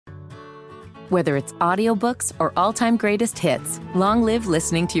Whether it's audiobooks or all-time greatest hits, long live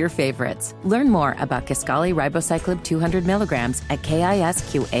listening to your favorites. Learn more about Kisqali Ribociclib 200 milligrams at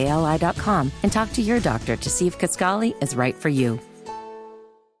KISQALI.com and talk to your doctor to see if Kisqali is right for you.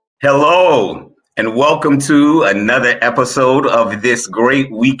 Hello, and welcome to another episode of This Great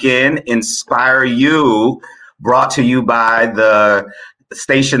Weekend Inspire You, brought to you by the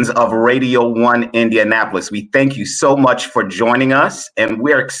stations of Radio 1 Indianapolis. We thank you so much for joining us, and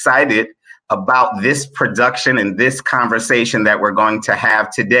we're excited about this production and this conversation that we're going to have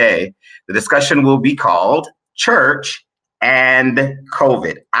today. The discussion will be called Church and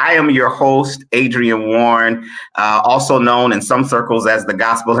COVID. I am your host, Adrian Warren, also known in some circles as the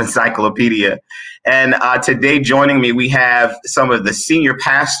Gospel Encyclopedia. And today joining me, we have some of the senior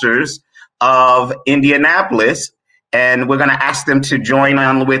pastors of Indianapolis, and we're going to ask them to join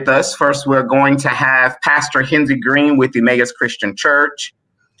on with us. First, we're going to have Pastor Henry Green with Emmaus Christian Church,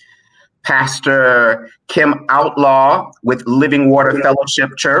 Pastor Kim Outlaw with Living Water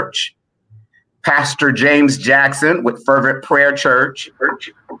Fellowship Church, Pastor James Jackson with Fervent Prayer Church,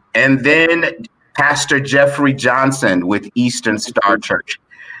 and then Pastor Jeffrey Johnson with Eastern Star Church.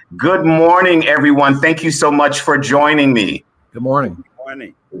 Good morning, everyone. Thank you so much for joining me. Good morning. Good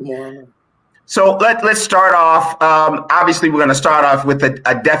morning. Good morning. So let's start off. Obviously, we're going to start off with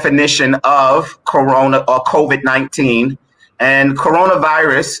a definition of corona or COVID-19. And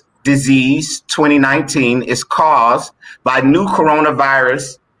coronavirus disease 2019 is caused by new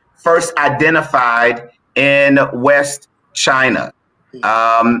coronavirus first identified in West China.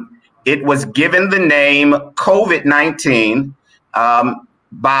 It was given the name COVID-19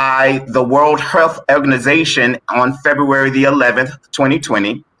 by the World Health Organization on February the 11th,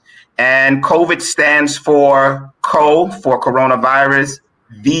 2020. And COVID stands for CO for coronavirus,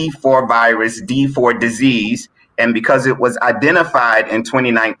 V for virus, D for disease. And because it was identified in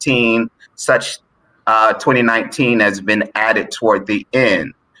 2019, such 2019 has been added toward the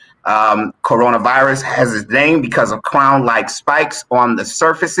end. Coronavirus has its name because of crown-like spikes on the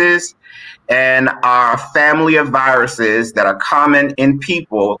surfaces and are a family of viruses that are common in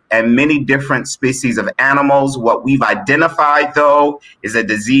people and many different species of animals. What we've identified, though, is a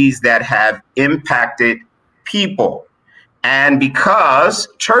disease that have impacted people. And because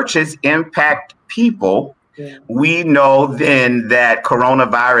churches impact people, we know then that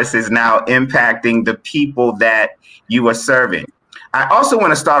coronavirus is now impacting the people that you are serving. I also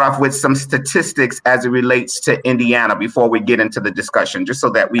want to start off with some statistics as it relates to Indiana before we get into the discussion, just so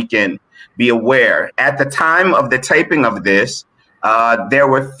that we can be aware. At the time of the taping of this, there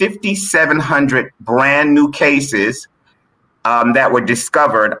were 5,700 brand new cases that were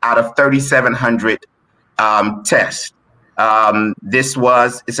discovered out of 3,700 tests. It's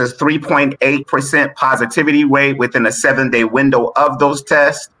a 3.8% positivity rate within a 7-day window of those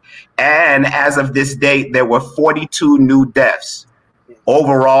tests. And as of this date, there were 42 new deaths.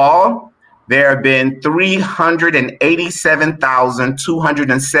 Overall, there have been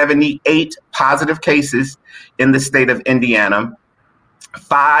 387,278 positive cases in the state of Indiana,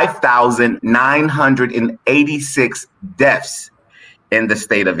 5,986 deaths in the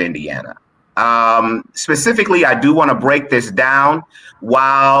state of Indiana. Specifically, I do want to break this down.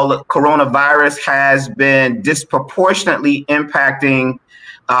 While coronavirus has been disproportionately impacting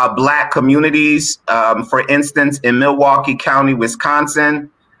Black communities, for instance, in Milwaukee County, Wisconsin,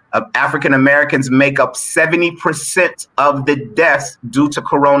 African Americans make up 70% of the deaths due to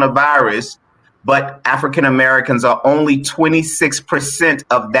coronavirus, but African Americans are only 26%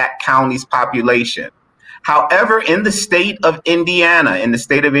 of that county's population. However, in the state of Indiana,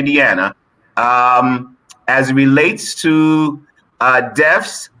 as it relates to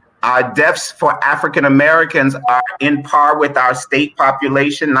deaths, deaths for African Americans are in par with our state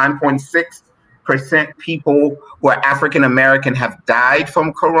population. 9.6% people who are African American have died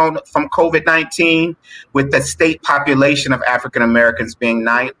from COVID-19, with the state population of African Americans being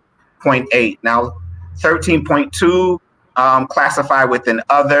 9.8. Now, 13.2 classify within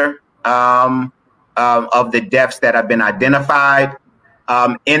other of the deaths that have been identified.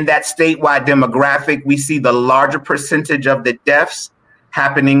 In that statewide demographic, we see the larger percentage of the deaths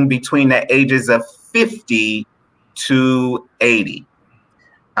happening between the ages of 50 to 80.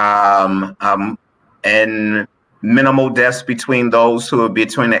 And minimal deaths between those who are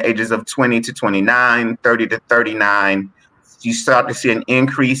between the ages of 20 to 29, 30 to 39. You start to see an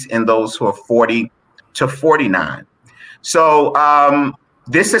increase in those who are 40 to 49. So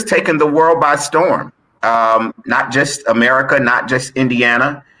this has taken the world by storm, not just America, not just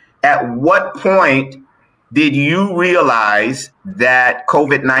Indiana. At what point did you realize that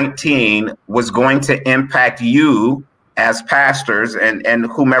COVID-19 was going to impact you as pastors and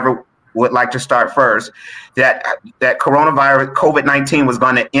whomever would like to start first, that coronavirus, COVID-19 was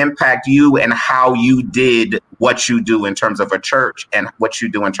going to impact you and how you did what you do in terms of a church and what you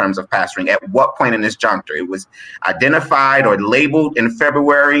do in terms of pastoring. At what point in this juncture? It was identified or labeled in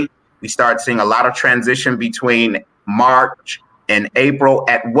February. We started seeing a lot of transition between March and April.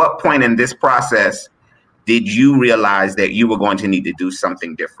 At what point in this process did you realize that you were going to need to do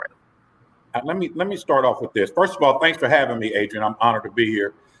something different? Let me start off with this. First of all, thanks for having me, Adrian. I'm honored to be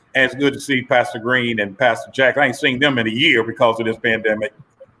here. And it's good to see Pastor Green and Pastor Jack. I ain't seen them in a year because of this pandemic.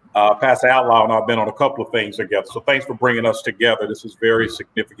 Pastor Outlaw and I have been on a couple of things together. So thanks for bringing us together. This is very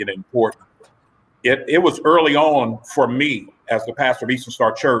significant and important. It was early on for me as the pastor of Eastern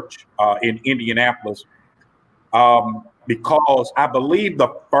Star Church in Indianapolis, because I believe the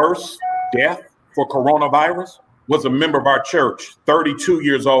first death for coronavirus was a member of our church, 32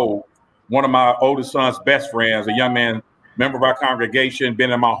 years old, one of my oldest son's best friends, a young man, member of our congregation,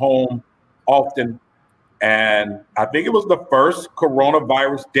 been in my home often. And I think it was the first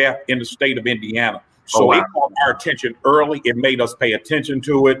coronavirus death in the state of Indiana. So It caught our attention early. It made us pay attention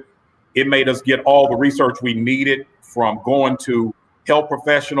to it. It made us get all the research we needed from going to health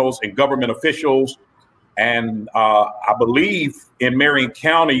professionals and government officials. And I believe in Marion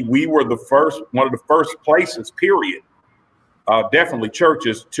County, we were one of the first places, period, definitely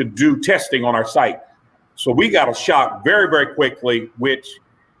churches, to do testing on our site. So we got a shock very, very quickly, which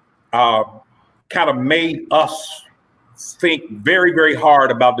kind of made us think very, very hard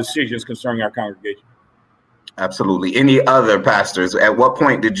about decisions concerning our congregation. Absolutely. Any other pastors, at what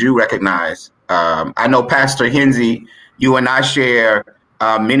point did you recognize? I know Pastor Hensey, you and I share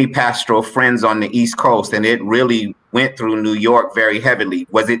many pastoral friends on the East Coast, and it really went through New York very heavily.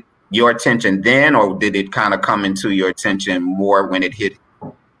 Was it your attention then, or did it kind of come into your attention more when it hit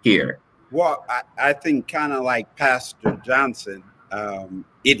here? Well, I think kind of like Pastor Johnson,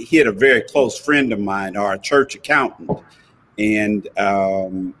 it hit a very close friend of mine, our church accountant. And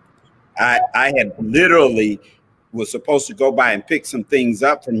I had literally was supposed to go by and pick some things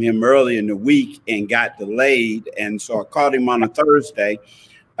up from him early in the week and got delayed. And so I called him on a Thursday.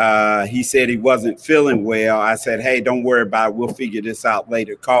 He said he wasn't feeling well. I said, hey, don't worry about it. We'll figure this out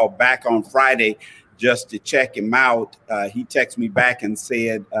later. Called back on Friday just to check him out. He texted me back and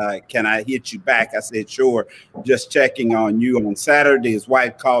said, can I hit you back? I said, sure. Just checking on you. On Saturday, his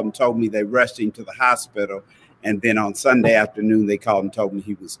wife called and told me they rushed him to the hospital. And then on Sunday afternoon, they called and told me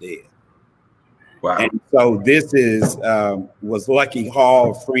he was dead. Wow. And so this was Lucky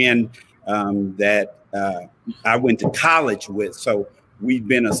Hall, a friend that I went to college with. So we've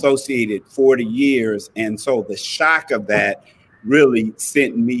been associated 40 years. And so the shock of that really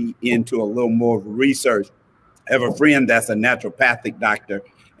sent me into a little more of research. I have a friend that's a naturopathic doctor,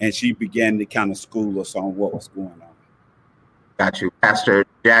 and she began to kind of school us on what was going on. Got you. Pastor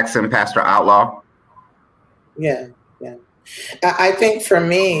Jackson, Pastor Outlaw. Yeah. I think for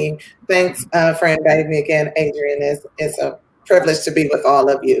me, thanks for inviting me again, Adrian. It's a privilege to be with all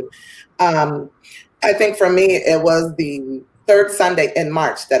of you. I think for me, it was the third Sunday in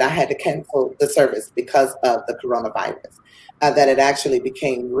March that I had to cancel the service because of the coronavirus, that it actually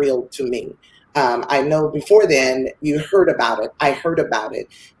became real to me. I know before then you heard about it. I heard about it,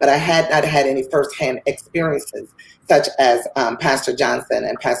 but I had not had any firsthand experiences such as Pastor Johnson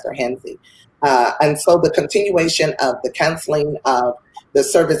and Pastor Hensey. And so the continuation of the canceling of the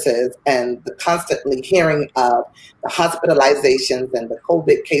services and the constantly hearing of the hospitalizations and the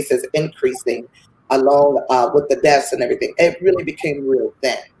COVID cases increasing along with the deaths and everything, it really became real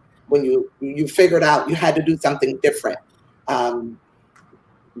then when you figured out you had to do something different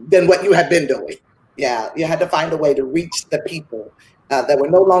than what you had been doing. Yeah, you had to find a way to reach the people that were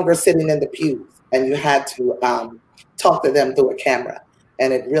no longer sitting in the pews, and you had to talk to them through a camera.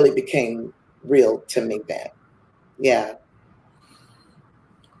 And it really became real to me then. Yeah.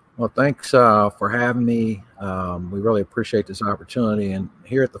 Well, thanks for having me. We really appreciate this opportunity. And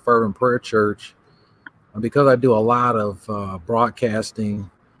here at the Fervent Prayer Church, because I do a lot of broadcasting,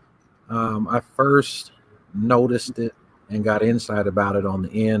 I first noticed it and got insight about it on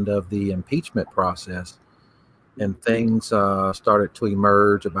the end of the impeachment process. And things started to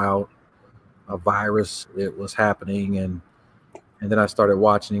emerge about a virus that was happening. And then I started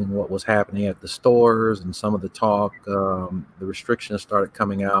watching what was happening at the stores and some of the talk. The restrictions started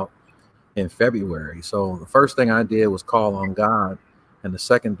coming out in February. So the first thing I did was call on God. And the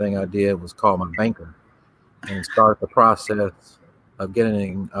second thing I did was call my banker and start the process of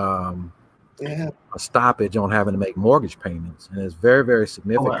getting a stoppage on having to make mortgage payments. And it's very, very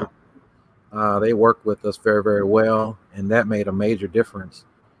significant. Oh, wow. They worked with us very, very well. And that made a major difference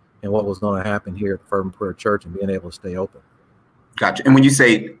in what was going to happen here at the Fervent Prayer Church and being able to stay open. Gotcha. And when you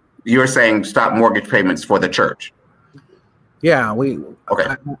say You're saying stop mortgage payments for the church. Yeah,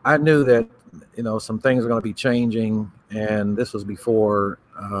 okay. I knew that, some things are going to be changing, and this was before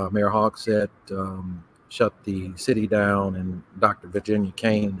Mayor Hogsett shut the city down, and Dr. Virginia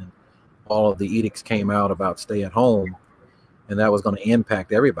Kane and all of the edicts came out about stay at home, and that was going to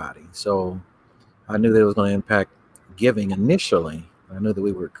impact everybody. So I knew that it was going to impact giving initially. I knew that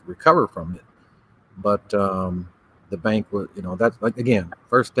we would recover from it, but the bank would, that's like, again,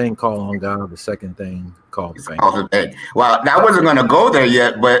 first thing, call on God. The second thing, call the bank. Well, I wasn't going to go there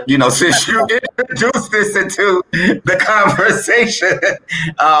yet, but, since you introduced this into the conversation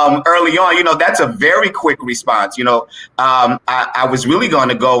early on, that's a very quick response. I was really going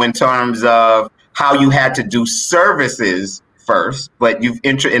to go in terms of how you had to do services first, but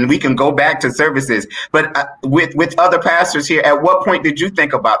and we can go back to services, but with other pastors here, at what point did you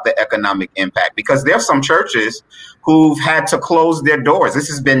think about the economic impact? Because there's some churches who've had to close their doors. This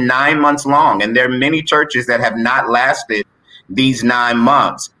has been 9 months long, and there are many churches that have not lasted these 9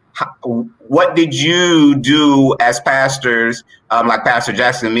 months. What did you do as pastors, like Pastor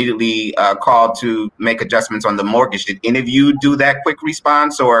Jackson immediately called to make adjustments on the mortgage? Did any of you do that quick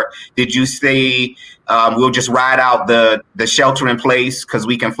response, or did you say we'll just ride out the shelter in place because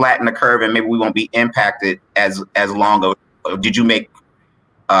we can flatten the curve and maybe we won't be impacted as long? Or did you make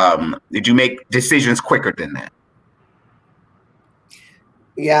decisions quicker than that?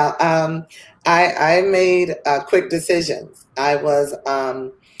 Yeah, I made quick decisions. I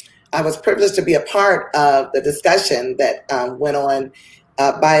was privileged to be a part of the discussion that went on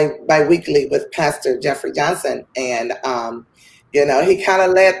bi-weekly with Pastor Jeffrey Johnson. And, he kind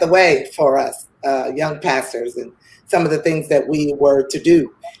of led the way for us young pastors and some of the things that we were to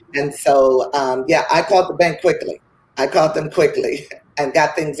do. And so, I called the bank quickly. I called them quickly and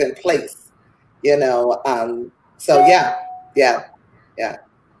got things in place, so yeah.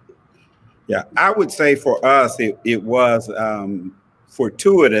 Yeah, I would say for us, it was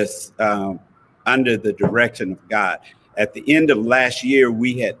fortuitous under the direction of God. At the end of last year,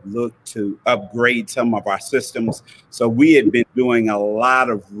 we had looked to upgrade some of our systems. So we had been doing a lot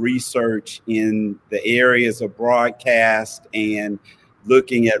of research in the areas of broadcast and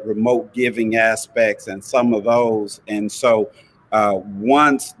looking at remote giving aspects and some of those. And so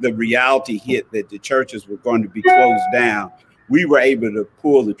once the reality hit that the churches were going to be closed down, we were able to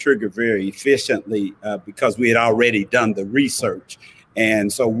pull the trigger very efficiently because we had already done the research.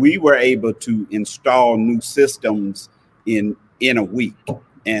 And so we were able to install new systems in a week.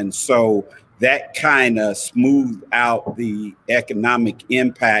 And so that kind of smoothed out the economic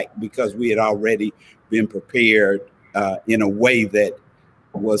impact because we had already been prepared in a way that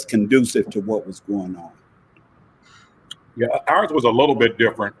was conducive to what was going on. Yeah, ours was a little bit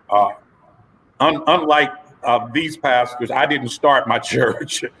different. Unlike these pastors, I didn't start my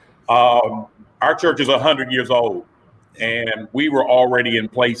church. Our church is 100 years old, and we were already in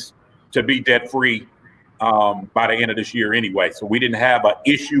place to be debt-free by the end of this year anyway. So we didn't have an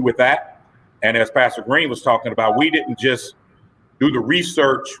issue with that. And as Pastor Green was talking about, we didn't just do the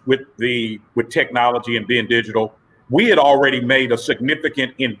research with technology and being digital. We had already made a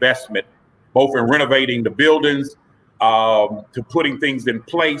significant investment, both in renovating the buildings, to putting things in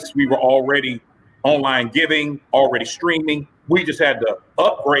place. We were already online giving, already streaming. We just had to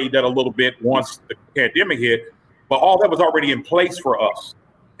upgrade that a little bit once the pandemic hit, but all that was already in place for us.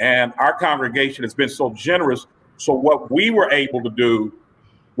 And our congregation has been so generous. So what we were able to do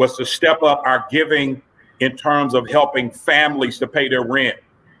was to step up our giving in terms of helping families to pay their rent.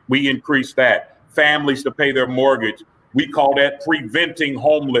 We increased that. Families to pay their mortgage. We call that preventing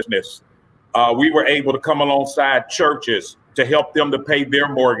homelessness. We were able to come alongside churches to help them to pay their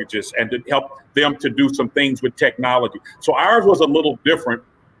mortgages and to help them to do some things with technology. So ours was a little different,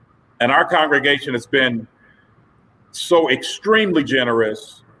 and our congregation has been so extremely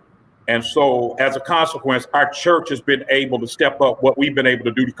generous. And so as a consequence, our church has been able to step up what we've been able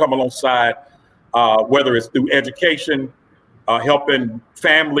to do to come alongside, whether it's through education, helping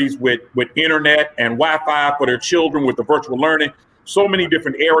families with internet and Wi-Fi for their children with the virtual learning, so many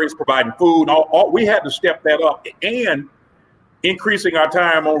different areas, providing food. All we had to step that up, and increasing our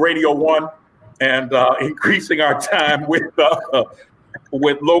time on Radio 1 and increasing our time with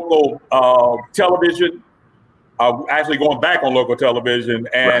local television, actually going back on local television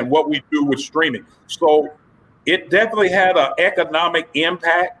and what we do with streaming. So it definitely had an economic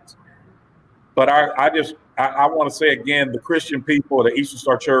impact. But I want to say again, the Christian people of the Eastern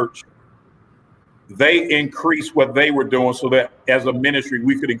Star Church, they increased what they were doing so that as a ministry,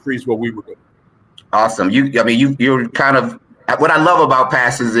 we could increase what we were doing. Awesome. You're kind of what I love about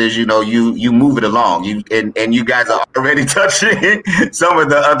pastors is, you move it along. And you guys are already touching some of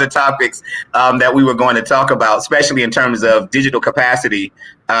the other topics that we were going to talk about, especially in terms of digital capacity.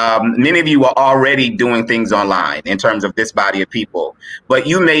 Many of you are already doing things online in terms of this body of people, but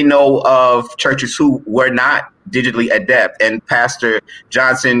you may know of churches who were not digitally adept. And Pastor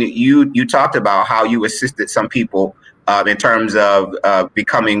Johnson, you talked about how you assisted some people in terms of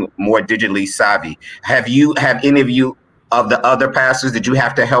becoming more digitally savvy. Have any of you of the other pastors, did you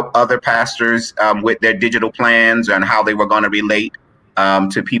have to help other pastors with their digital plans and how they were going to relate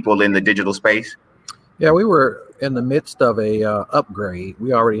to people in the digital space? Yeah, we were in the midst of a upgrade.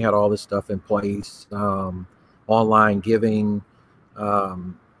 We already had all this stuff in place, online giving,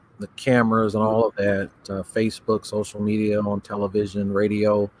 the cameras and all of that, Facebook, social media, on television,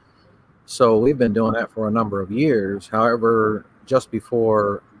 radio. So we've been doing that for a number of years. However, just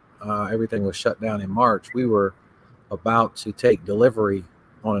before everything was shut down in March, we were about to take delivery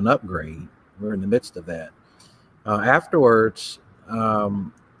on an upgrade. We're in the midst of that. Afterwards,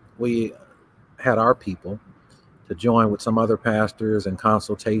 we had our people to join with some other pastors and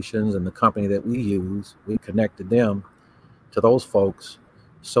consultations, and the company that we use, we connected them to those folks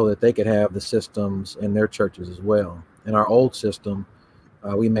so that they could have the systems in their churches as well. In our old system,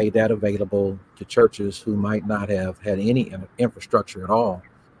 we made that available to churches who might not have had any infrastructure at all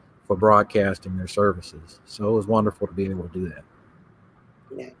for broadcasting their services. So it was wonderful to be able to do that.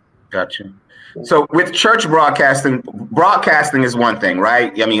 Yeah. Gotcha. So with church broadcasting is one thing,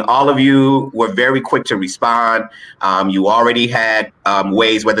 right? I mean, all of you were very quick to respond. You already had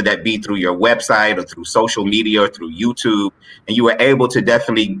ways, whether that be through your website or through social media or through YouTube, and you were able to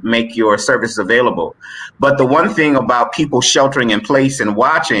definitely make your services available. But the one thing about people sheltering in place and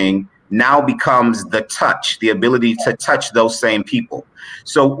watching now becomes the ability to touch those same people.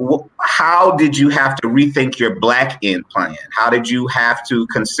 So how did you have to rethink your Black End plan? How did you have to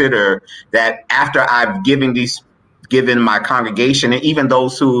consider that after I've given my congregation and even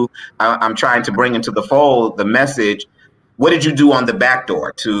those who I'm trying to bring into the fold, the message, what did you do on the back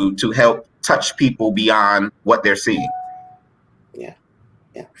door to help touch people beyond what they're seeing? Yeah.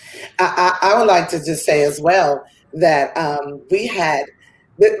 I would like to just say as well that we had,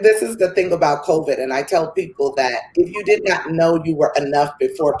 this is the thing about COVID, and I tell people that if you did not know you were enough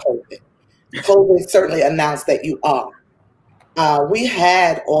before COVID certainly announced that you are. We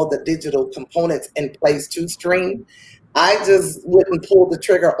had all the digital components in place to stream. I just wouldn't pull the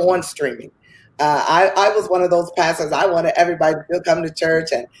trigger on streaming. I was one of those pastors. I wanted everybody to still come to church,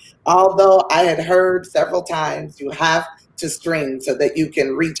 and although I had heard several times you have to stream so that you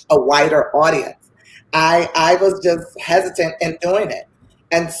can reach a wider audience, I was just hesitant in doing it.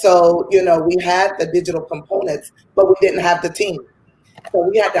 And so, we had the digital components, but we didn't have the team. So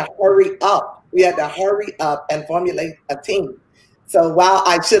we had to hurry up. We had to hurry up and formulate a team. So while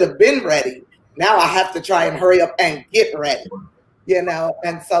I should have been ready, now I have to try and hurry up and get ready,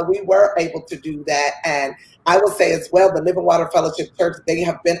 And so we were able to do that. And I will say as well, the Living Water Fellowship Church, they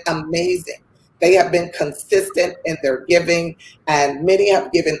have been amazing. They have been consistent in their giving, and many have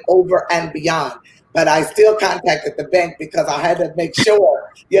given over and beyond. But I still contacted the bank because I had to make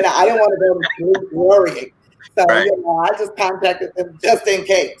sure, I didn't want to go to sleep worrying. So, right. I just contacted them just in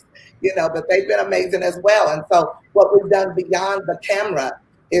case, but they've been amazing as well. And so what we've done beyond the camera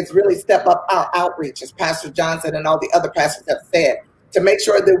is really step up our outreach, as Pastor Johnson and all the other pastors have said, to make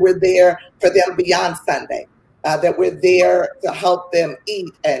sure that we're there for them beyond Sunday. That we're there to help them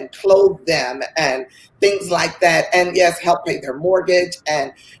eat and clothe them and things like that. And yes, help pay their mortgage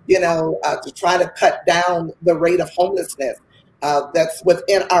and, to try to cut down the rate of homelessness that's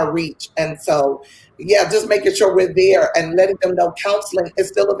within our reach. And so, just making sure we're there and letting them know counseling is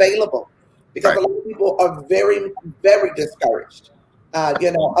still available, because right. A lot of people are very, very discouraged. A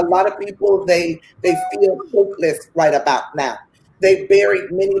lot of people, they feel hopeless right about now. They've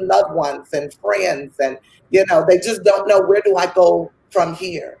buried many loved ones and friends, and, they just don't know, where do I go from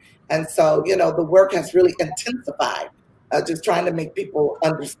here? And so, the work has really intensified, just trying to make people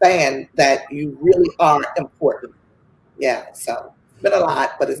understand that you really are important. Yeah, so it's been a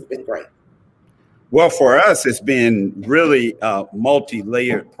lot, but it's been great. Well, for us, it's been really a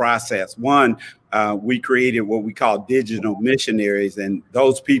multi-layered process. One, we created what we call digital missionaries, and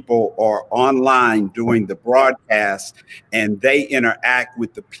those people are online doing the broadcast, and they interact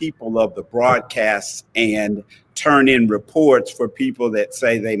with the people of the broadcast and turn in reports for people that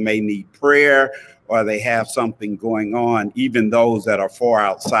say they may need prayer or they have something going on, even those that are far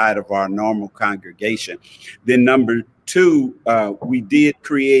outside of our normal congregation. Then number two, we did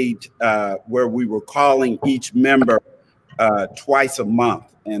create where we were calling each member twice a month.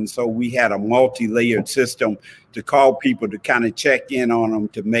 And so we had a multi-layered system to call people to kind of check in on them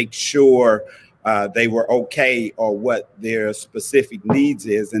to make sure they were okay or what their specific needs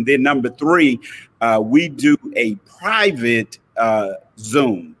is. And then number 3, we do a private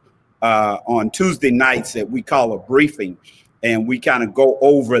Zoom on Tuesday nights that we call a briefing. And we kind of go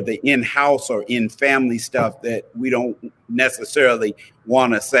over the in-house or in-family stuff that we don't necessarily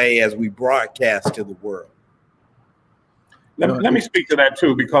want to say as we broadcast to the world. Let me speak to that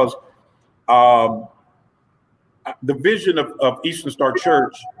too, because the vision of Eastern Star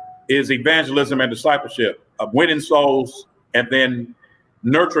Church is evangelism and discipleship, of winning souls and then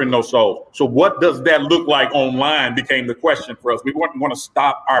nurturing those souls. So what does that look like online became the question for us. We want to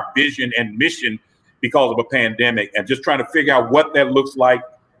stop our vision and mission because of a pandemic and just trying to figure out what that looks like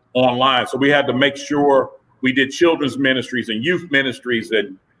online. So we had to make sure we did children's ministries and youth ministries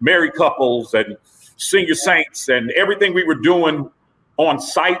and married couples and senior saints and everything we were doing on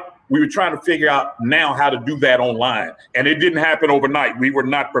site. We were trying to figure out now how to do that online. And it didn't happen overnight. We were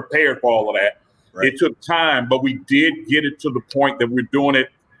not prepared for all of that. Right. It took time, but we did get it to the point that we're doing it,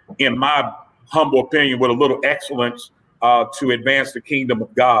 in my humble opinion, with a little excellence to advance the kingdom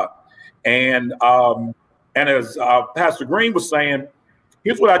of God. And as Pastor Green was saying,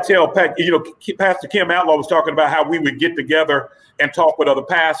 here's what I tell Pastor Kim Outlaw was talking about how we would get together and talk with other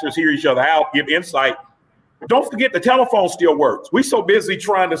pastors, hear each other out, give insight. Don't forget the telephone still works. We're so busy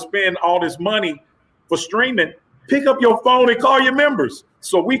trying to spend all this money for streaming. Pick up your phone and call your members.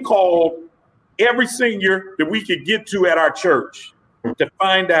 So we called every senior that we could get to at our church to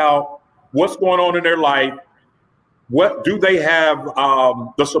find out what's going on in their life. What do they have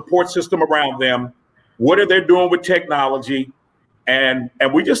the support system around them? What are they doing with technology? And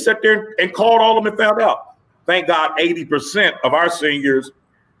we just sat there and called all of them and found out. Thank God 80% of our seniors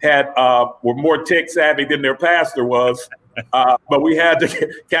were more tech savvy than their pastor was. But we had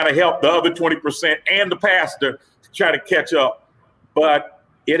to kind of help the other 20% and the pastor to try to catch up. But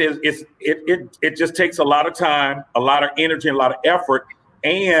it just takes a lot of time, a lot of energy, and a lot of effort,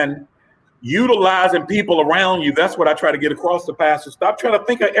 and utilizing people around you. That's what I try to get across to pastors. Stop trying to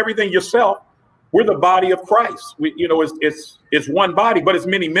think of everything yourself. We're the body of Christ. It's one body, but it's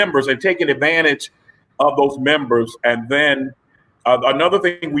many members, and taking advantage of those members. And then another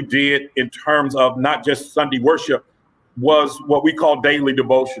thing we did in terms of not just Sunday worship was what we call daily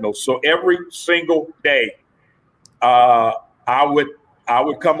devotionals. So every single day, I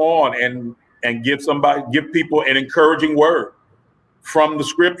would come on and give people an encouraging word from the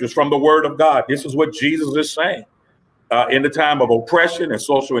scriptures, from the word of God. This is what Jesus is saying. In the time of oppression and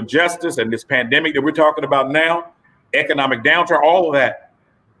social injustice and this pandemic that we're talking about now, economic downturn, all of that,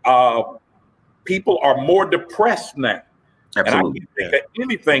 people are more depressed now. Absolutely. And I can't think of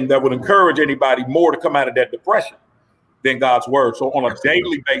anything that would encourage anybody more to come out of that depression than God's word. So on a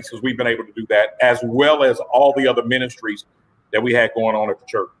daily basis, we've been able to do that, as well as all the other ministries that we had going on at the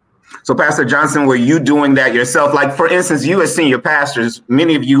church. So Pastor Johnson, were you doing that yourself? Like, for instance, you as senior pastors,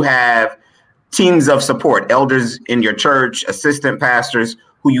 many of you have teams of support, elders in your church, assistant pastors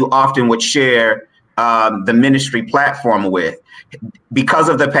who you often would share the ministry platform with. Because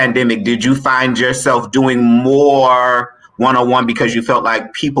of the pandemic, did you find yourself doing more one-on-one because you felt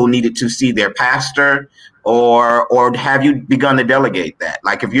like people needed to see their pastor, or have you begun to delegate that?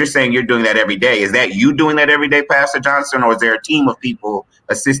 Like, if you're saying you're doing that every day, is that you doing that every day, Pastor Johnson, or is there a team of people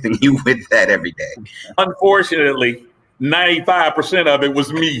assisting you with that every day? Unfortunately, 95% of it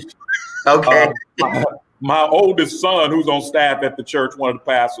was me. Okay. My oldest son, who's on staff at the church, one of the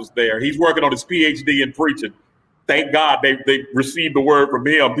pastors there, he's working on his PhD in preaching. Thank God they received the word from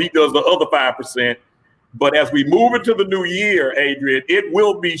him. He does the other 5%. But as we move into the new year, Adrian, it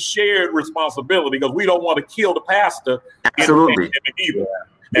will be shared responsibility, because we don't want to kill the pastor. Absolutely. In the pandemic either.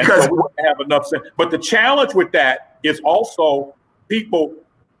 Because so we have enough sense. But the challenge with that is also people.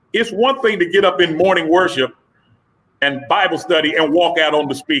 It's one thing to get up in morning worship and Bible study and walk out on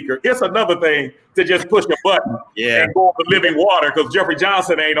the speaker. It's another thing to just push a button and go on the living water because Jeffrey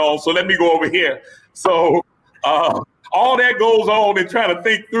Johnson ain't on. So let me go over here. So all that goes on and trying to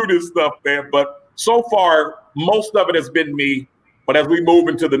think through this stuff there. But so far, most of it has been me. But as we move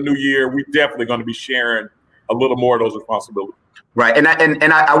into the new year, we're definitely going to be sharing a little more of those responsibilities. Right. And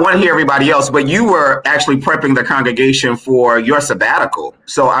I want to hear everybody else, but you were actually prepping the congregation for your sabbatical.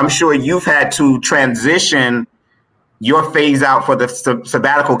 So I'm sure you've had to transition your phase out for the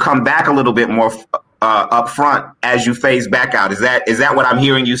sabbatical, come back a little bit more up front as you phase back out. Is that what I'm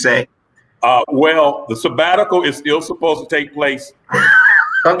hearing you say? Well, the sabbatical is still supposed to take place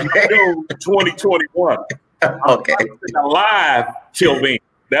until 2021. Okay. I'm alive till then.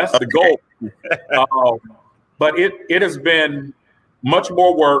 That's the goal. but it has been much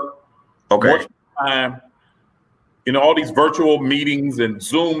more work, more time, all these virtual meetings and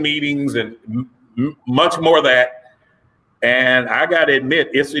Zoom meetings and much more of that. And I got to admit,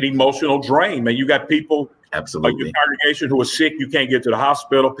 it's an emotional drain, man. You got people like your congregation who are sick. You can't get to the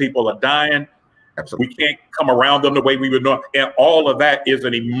hospital. People are dying. Absolutely. We can't come around them the way we would know. And all of that is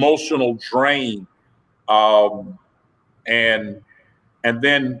an emotional drain. And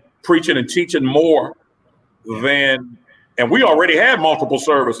then preaching and teaching more than, and we already had multiple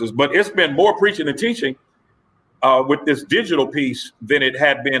services, but it's been more preaching and teaching with this digital piece than it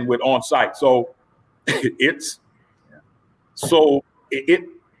had been with on-site. So the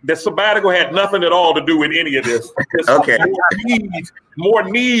sabbatical had nothing at all to do with any of this. Okay. More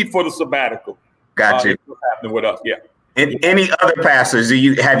need for the sabbatical. Gotcha. What's happening with us? Yeah. Any other pastors?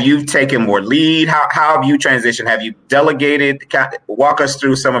 Have you taken more lead? How have you transitioned? Have you delegated? Walk us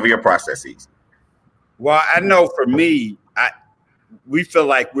through some of your processes. Well, I know for me, we feel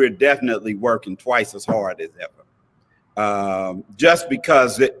like we're definitely working twice as hard as ever. Just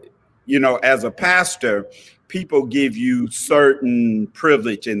because as a pastor, people give you certain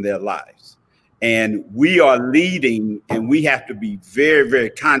privilege in their lives, and we are leading, and we have to be very,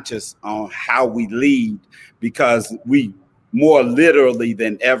 very conscious on how we lead, because we more literally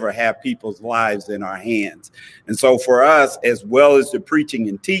than ever have people's lives in our hands. And so for us, as well as the preaching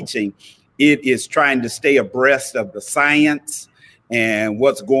and teaching, it is trying to stay abreast of the science and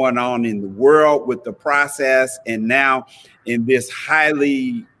what's going on in the world with the process. And now in this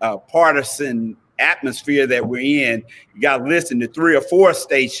highly partisan atmosphere that we're in, you got to listen to 3 or 4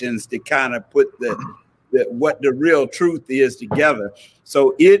 stations to kind of put what the real truth is together.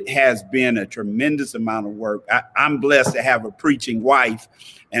 So it has been a tremendous amount of work. I'm blessed to have a preaching wife.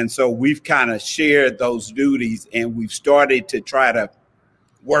 And so we've kind of shared those duties, and we've started to try to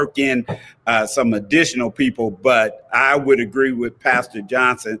work in some additional people. But I would agree with Pastor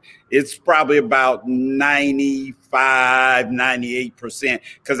Johnson. It's probably about 95, 98%,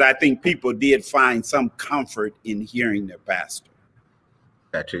 because I think people did find some comfort in hearing their pastor.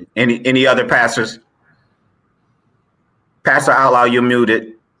 Gotcha. Any other pastors? Pastor Outlaw, you're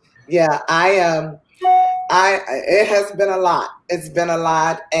muted. Yeah, it has been a lot. It's been a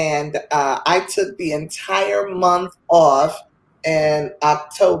lot. And I took the entire month off in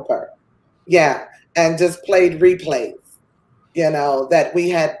October. Yeah. And just played replays, that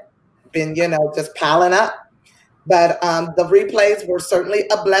we had been, just piling up. But the replays were certainly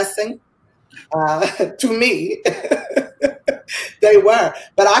a blessing to me. They were.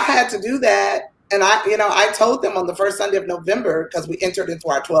 But I had to do that. And I told them on the first Sunday of November, because we entered into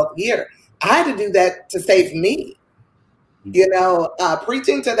our 12th year, I had to do that to save me.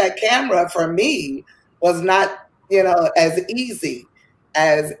 Preaching to that camera for me was not, as easy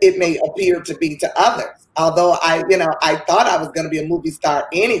as it may appear to be to others. Although I thought I was going to be a movie star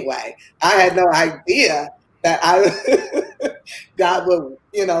anyway. I had no idea that God would,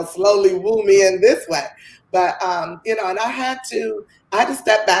 slowly woo me in this way. But, and I had to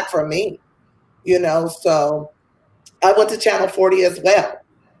step back from me. So I went to Channel 40 as well.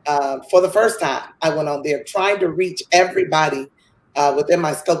 For the first time, I went on there trying to reach everybody within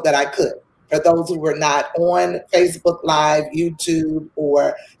my scope that I could. For those who were not on Facebook Live, YouTube,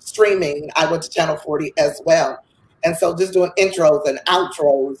 or streaming, I went to Channel 40 as well. And so just doing intros and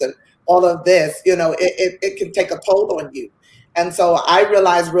outros and all of this, it can take a toll on you. And so I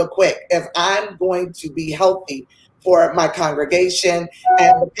realized real quick, if I'm going to be healthy for my congregation,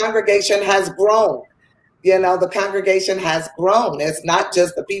 and the congregation has grown. The congregation has grown. It's not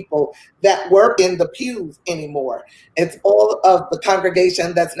just the people that were in the pews anymore. It's all of the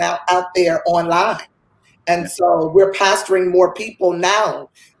congregation that's now out there online. And so we're pastoring more people now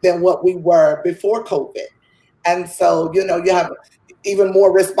than what we were before COVID. And so, you have even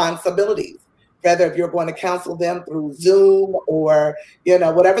more responsibilities, whether if you're going to counsel them through Zoom or,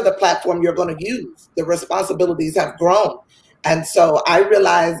 whatever the platform you're going to use, the responsibilities have grown. And so I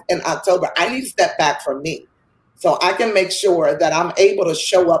realized in October, I need to step back from me so I can make sure that I'm able to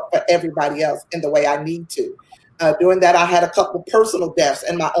show up for everybody else in the way I need to. Doing that, I had a couple personal deaths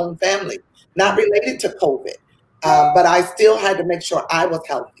in my own family, not related to COVID, but I still had to make sure I was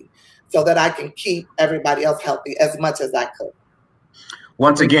healthy so that I can keep everybody else healthy as much as I could.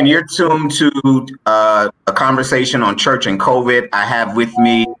 Once again, you're tuned to a conversation on church and COVID. I have with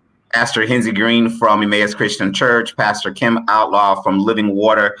me Pastor Hinsey Green from Emmaus Christian Church, Pastor Kim Outlaw from Living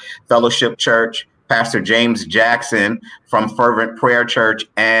Water Fellowship Church, Pastor James Jackson from Fervent Prayer Church,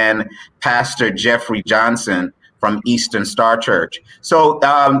 and Pastor Jeffrey Johnson from Eastern Star Church. So,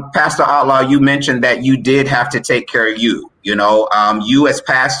 Pastor Outlaw, you mentioned that you did have to take care of you. You as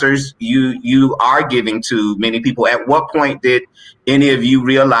pastors, you are giving to many people. At what point did any of you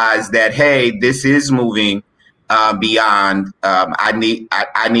realize that, hey, this is moving beyond? I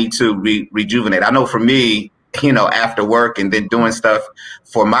need to rejuvenate. I know for me, after work and then doing stuff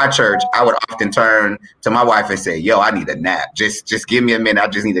for my church, I would often turn to my wife and say, yo, I need a nap. Just give me a minute. I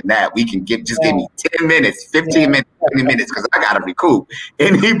just need a nap. We can give me 10 minutes, 15 minutes, 20 minutes, because I got to recoup.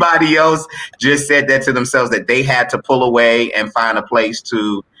 Anybody else just said that to themselves, that they had to pull away and find a place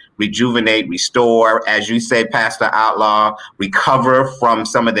to rejuvenate, restore, as you say, Pastor Outlaw, recover from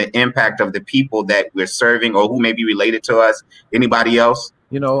some of the impact of the people that we're serving or who may be related to us? Anybody else?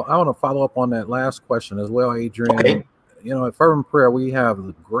 I want to follow up on that last question as well, Adrian. Okay. At Fervent Prayer, we have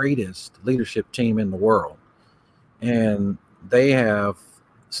the greatest leadership team in the world, and they have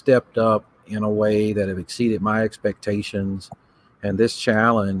stepped up in a way that have exceeded my expectations. And this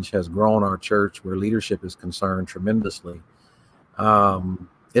challenge has grown our church where leadership is concerned tremendously.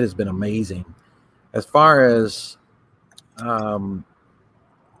 It has been amazing. As far as I've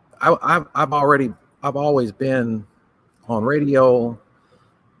always been on radio,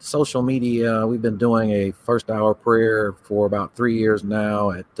 social media. We've been doing a first hour prayer for about 3 years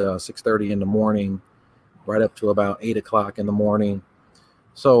now at 6:30 in the morning, right up to about 8 o'clock in the morning.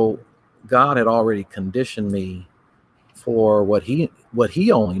 So God had already conditioned me for what he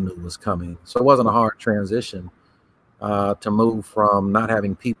only knew was coming. So it wasn't a hard transition to move from not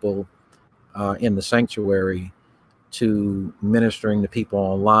having people in the sanctuary to ministering to people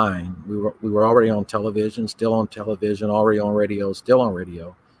online. We were already on television, still on television, already on radio, still on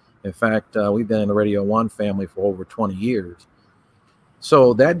radio. In fact, we've been in the Radio 1 family for over 20 years.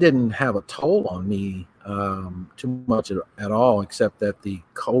 So that didn't have a toll on me too much at all, except that the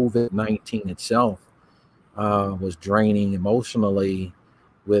COVID-19 itself was draining emotionally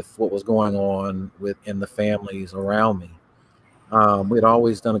with what was going on in the families around me. We had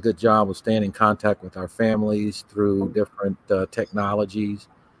always done a good job of staying in contact with our families through different technologies.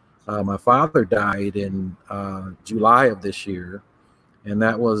 My father died in July of this year, and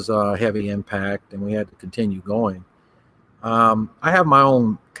that was a heavy impact, and we had to continue going. I have my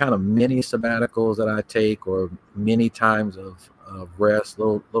own kind of mini sabbaticals that I take, or many times of rest,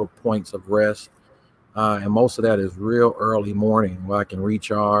 little points of rest. And most of that is real early morning where I can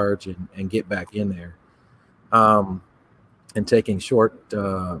recharge and get back in there. And taking short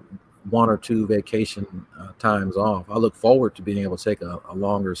 1 or 2 vacation times off. I look forward to being able to take a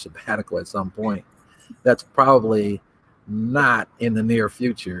longer sabbatical at some point. That's probably not in the near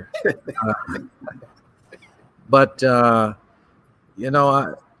future. But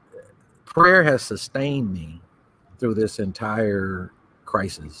prayer has sustained me through this entire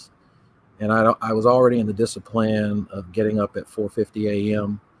crisis. And I was already in the discipline of getting up at 4:50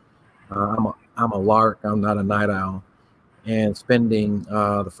 a.m. I'm a lark. I'm not a night owl. And spending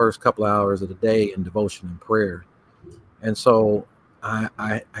the first couple hours of the day in devotion and prayer. And so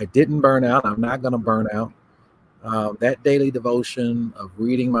I didn't burn out. I'm not going to burn out. That daily devotion of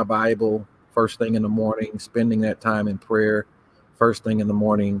reading my Bible first thing in the morning, spending that time in prayer first thing in the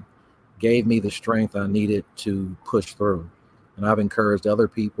morning, gave me the strength I needed to push through. And I've encouraged other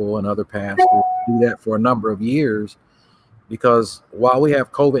people and other pastors to do that for a number of years, because while we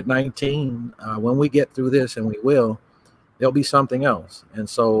have COVID-19, when we get through this, and we will, there'll be something else. And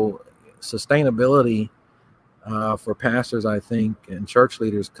so sustainability for pastors, I think, and church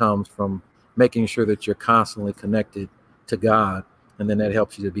leaders comes from making sure that you're constantly connected to God, and then that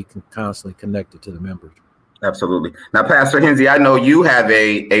helps you to be constantly connected to the members. Absolutely. Now, Pastor Hensey, I know you have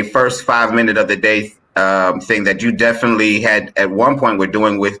a first 5 minute of the day thing that you definitely had at one point were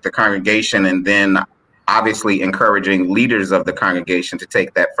doing with the congregation, and then obviously encouraging leaders of the congregation to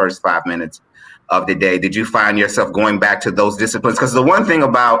take that first 5 minutes of the day. Did you find yourself going back to those disciplines? Because the one thing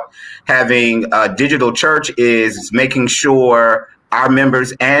about having a digital church is making sure our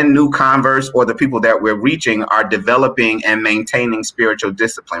members and new converts, or the people that we're reaching, are developing and maintaining spiritual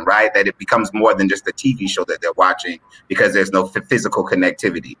discipline, right? That it becomes more than just a TV show that they're watching, because there's no physical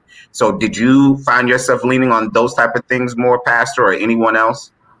connectivity. So did you find yourself leaning on those type of things more, Pastor, or anyone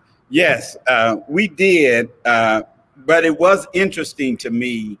else? Yes, we did. But it was interesting to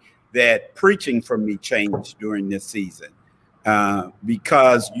me that preaching for me changed during this season,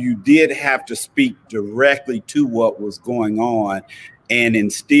 because you did have to speak directly to what was going on and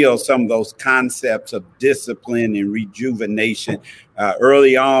instill some of those concepts of discipline and rejuvenation.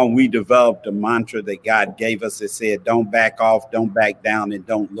 Early on, we developed a mantra that God gave us that said, don't back off, don't back down, and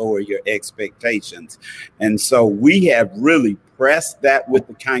don't lower your expectations. And so we have really pressed that with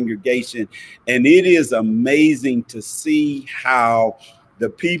the congregation. And it is amazing to see how the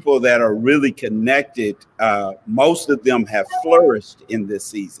people that are really connected, most of them have flourished in this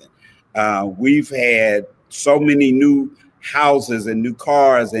season. We've had so many new houses and new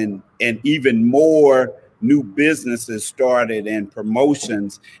cars and even more new businesses started and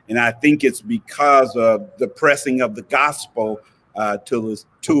promotions. And I think it's because of the pressing of the gospel to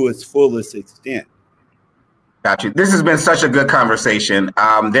its fullest extent. Got you. This has been such a good conversation.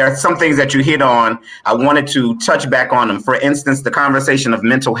 There are some things that you hit on. I wanted to touch back on them. For instance, the conversation of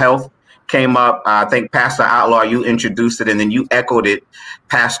mental health came up. I think Pastor Outlaw, you introduced it, and then you echoed it,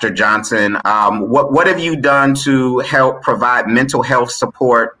 Pastor Johnson. What have you done to help provide mental health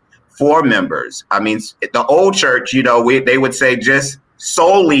support for members? I mean, the old church, they would say just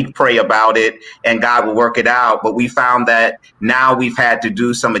solely pray about it and God will work it out. But we found that now we've had to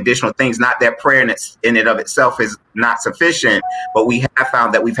do some additional things. Not that prayer in it of itself is not sufficient, but we have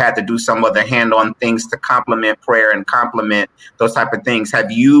found that we've had to do some other hand-on things to complement prayer and complement those type of things. Have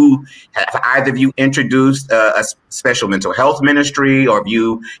either of you introduced a special mental health ministry, or have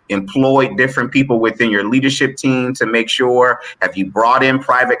you employed different people within your leadership team to make sure? Have you brought in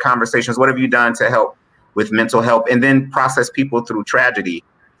private conversations? What have you done to help with mental health and then process people through tragedy?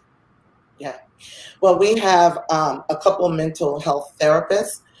 Yeah. Well, we have a couple of mental health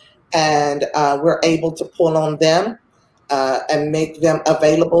therapists, and we're able to pull on them and make them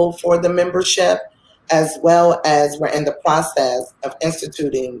available for the membership, as well as we're in the process of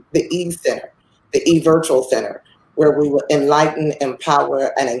instituting the E-Center, the E-Virtual Center, where we will enlighten,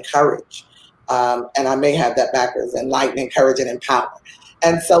 empower, and encourage. And I may have that backwards: enlighten, encourage, and empower.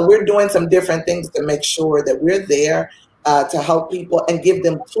 And so we're doing some different things to make sure that we're there to help people and give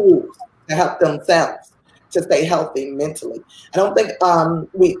them tools to help themselves to stay healthy mentally. I don't think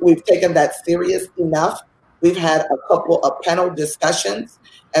we've taken that serious enough. We've had a couple of panel discussions,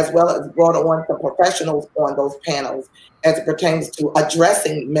 as well as brought on some professionals on those panels as it pertains to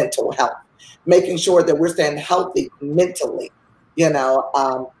addressing mental health, making sure that we're staying healthy mentally,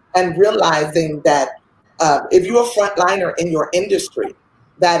 and realizing that if you're a frontliner in your industry,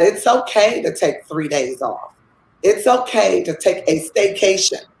 that it's okay to take 3 days off. It's okay to take a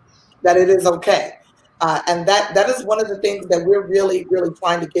staycation, that it is okay. And that is one of the things that we're really, really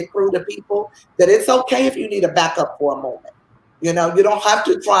trying to get through to people, that it's okay if you need to back up for a moment. You don't have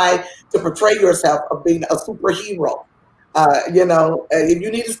to try to portray yourself of being a superhero. If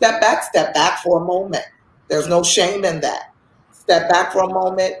you need to step back for a moment. There's no shame in that. Step back for a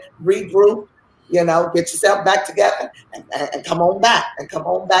moment, regroup, get yourself back together and come on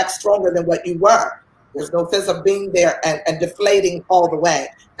back stronger than what you were. There's no sense of being there and deflating all the way.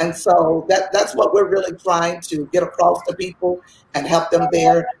 And so that's what we're really trying to get across to people and help them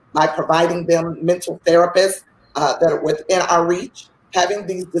there by providing them mental therapists that are within our reach, having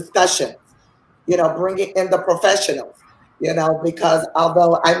these discussions, bringing in the professionals, because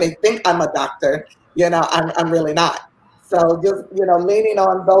although I may think I'm a doctor, I'm really not. So just, leaning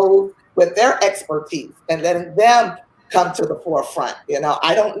on those with their expertise and letting them come to the forefront.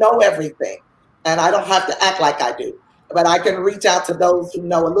 I don't know everything, and I don't have to act like I do, but I can reach out to those who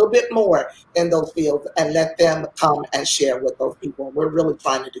know a little bit more in those fields and let them come and share with those people. We're really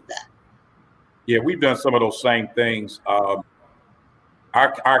trying to do that. Yeah, we've done some of those same things. Our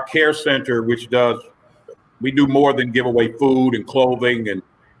care center, we do more than give away food and clothing and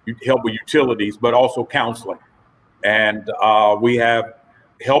help with utilities, but also counseling. And we have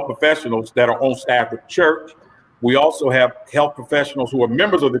health professionals that are on staff with the church. We also have health professionals who are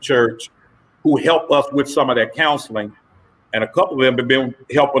members of the church who help us with some of that counseling. And a couple of them have been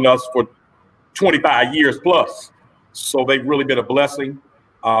helping us for 25 years plus. So they've really been a blessing.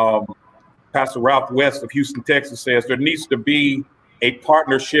 Pastor Ralph West of Houston, Texas says there needs to be a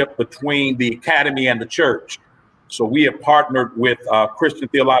partnership between the academy and the church. So we have partnered with Christian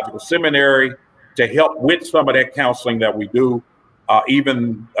Theological Seminary to help with some of that counseling that we do.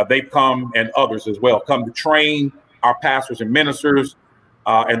 They've come, and others as well, come to train our pastors and ministers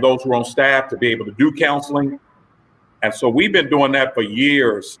and those who are on staff to be able to do counseling. And so we've been doing that for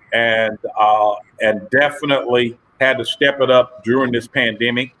years, and definitely had to step it up during this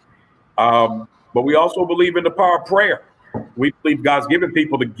pandemic. But we also believe in the power of prayer. We believe God's given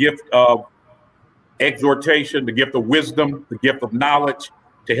people the gift of exhortation, the gift of wisdom, the gift of knowledge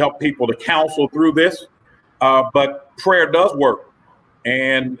to help people to counsel through this. But prayer does work.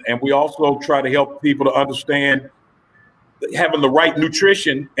 And we also try to help people to understand having the right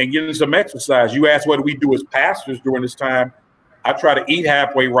nutrition and getting some exercise. You asked what do we do as pastors during this time. I try to eat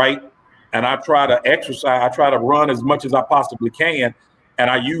halfway right, and I try to exercise. I try to run as much as I possibly can. And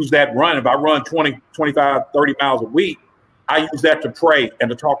I use that run. If I run 20, 25, 30 miles a week, I use that to pray and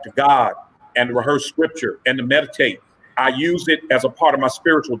to talk to God and to rehearse scripture and to meditate I use it as a part of my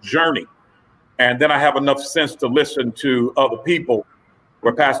spiritual journey. And then I have enough sense to listen to other people.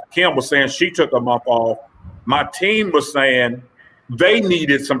 Where Pastor Kim was saying she took a month off, my team was saying they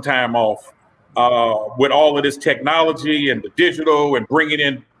needed some time off with all of this technology and the digital and bringing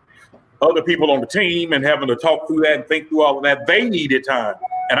in other people on the team and having to talk through that and think through all of that. They needed time.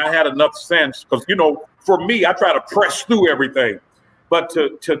 And I had enough sense because, you know, for me, I try to press through everything. But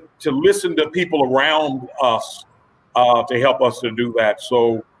to listen to people around us to help us to do that.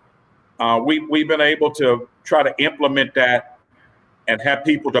 So we've been able to try to implement that and have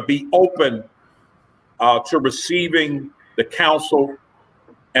people to be open to receiving the counsel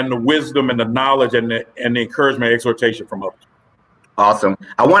and the wisdom and the knowledge and the encouragement, exhortation from others. Awesome.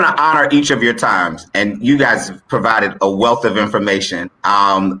 I want to honor each of your times, and you guys have provided a wealth of information.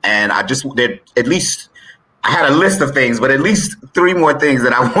 And I just did at least, I had a list of things, but at least 3 more things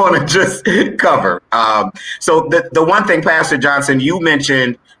that I want to just cover. So the one thing, Pastor Johnson, you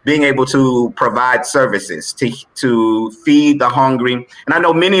mentioned being able to provide services to feed the hungry. And I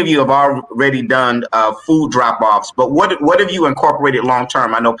know many of you have already done food drop-offs, but what have you incorporated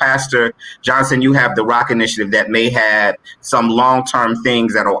long-term? I know, Pastor Johnson, you have the Rock Initiative that may have some long-term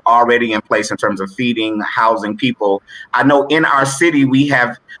things that are already in place in terms of feeding, housing people. I know in our city, we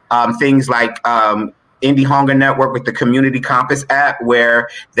have things like Indie Hunger Network with the Community Compass app, where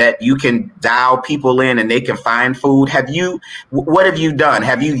that you can dial people in and they can find food. What have you done?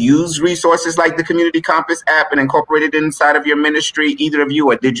 Have you used resources like the Community Compass app and incorporated it inside of your ministry, either of you,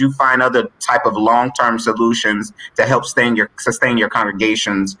 or did you find other type of long-term solutions to help sustain your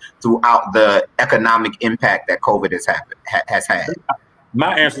congregations throughout the economic impact that COVID has had?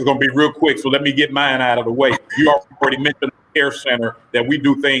 My answer is going to be real quick, so let me get mine out of the way. You already mentioned the care center, that we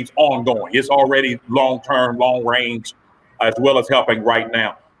do things ongoing. It's already long-term, long-range, as well as helping right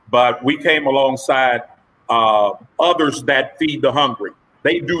now. But we came alongside others that feed the hungry.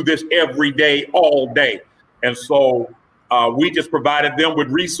 They do this every day, all day. And so we just provided them with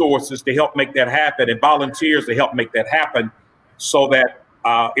resources to help make that happen and volunteers to help make that happen, so that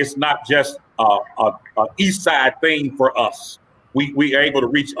it's not just a East Side thing for us. We are able to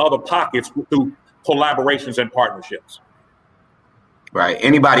reach other pockets through collaborations and partnerships. Right.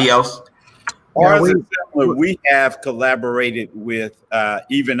 Anybody else? We have collaborated with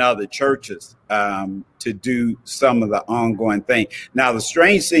even other churches to do some of the ongoing thing. Now, the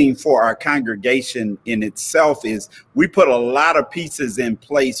strange thing for our congregation in itself is we put a lot of pieces in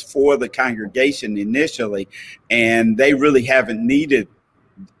place for the congregation initially, and they really haven't needed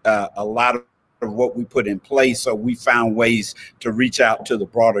a lot of what we put in place. So we found ways to reach out to the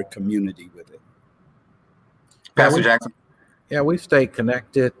broader community with it. Pastor Jackson? Yeah, we've stayed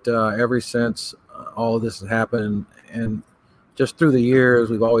connected ever since all of this has happened. And just through the years,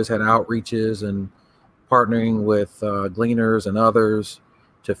 we've always had outreaches and partnering with gleaners and others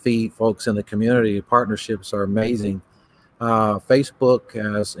to feed folks in the community. Partnerships are amazing. Facebook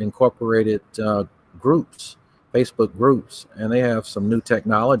has incorporated Facebook groups, and they have some new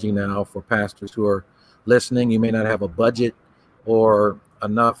technology now for pastors who are listening. You may not have a budget or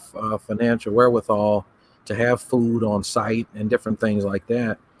enough financial wherewithal to have food on site and different things like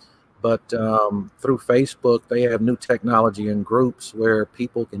that. But through Facebook, they have new technology in groups where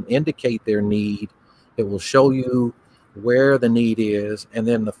people can indicate their need. It will show you where the need is, and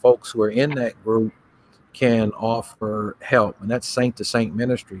then the folks who are in that group can offer help. And that's saint to saint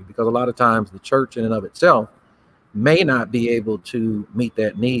ministry, because a lot of times the church in and of itself may not be able to meet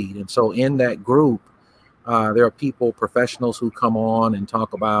that need. And so in that group, there are people, professionals who come on and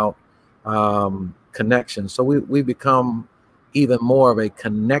talk about connections. So we become even more of a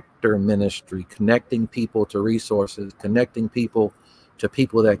connector ministry, connecting people to resources, connecting people to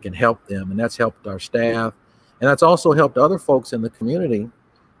people that can help them. And that's helped our staff. And that's also helped other folks in the community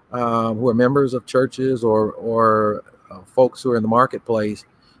who are members of churches or folks who are in the marketplace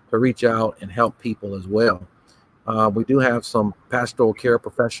to reach out and help people as well. We do have some pastoral care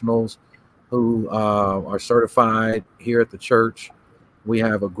professionals who are certified here at the church. We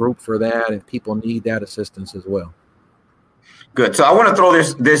have a group for that, and people need that assistance as well. Good. So I want to throw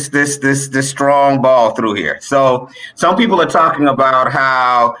this strong ball through here. So some people are talking about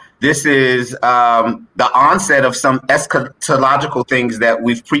how this is the onset of some eschatological things that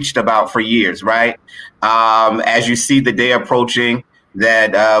we've preached about for years, right? As you see the day approaching,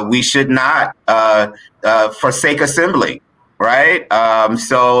 that we should not forsake assembly, right?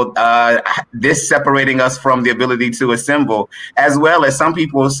 So this separating us from the ability to assemble, as well as some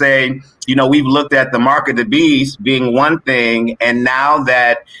people say we've looked at the mark of the beast being one thing, and now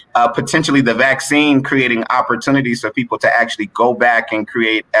that potentially the vaccine creating opportunities for people to actually go back and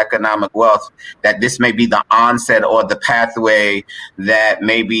create economic wealth, that this may be the onset or the pathway that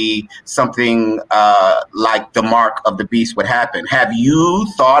maybe something like the mark of the beast would happen. Have you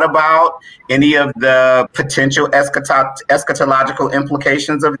thought about any of the potential eschatological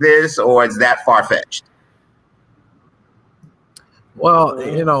implications of this, or is that far-fetched? Well,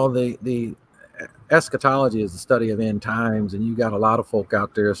 the eschatology is the study of end times, and you got a lot of folk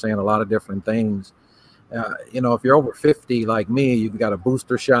out there saying a lot of different things. If you're over 50 like me, you've got a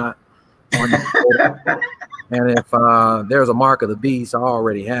booster shot on your and if there's a mark of the beast, I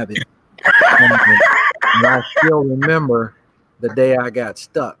already have it. And I still remember the day I got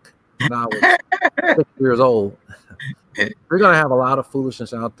stuck when I was 6 years old. We're going to have a lot of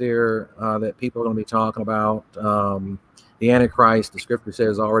foolishness out there that people are going to be talking about. The Antichrist, the scripture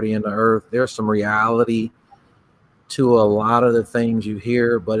says, already in the earth. There's some reality to a lot of the things you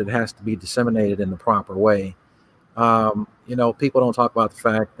hear, but it has to be disseminated in the proper way. People don't talk about the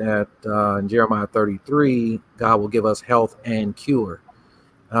fact that in Jeremiah 33, God will give us health and cure.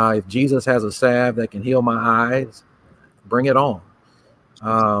 If Jesus has a salve that can heal my eyes, bring it on.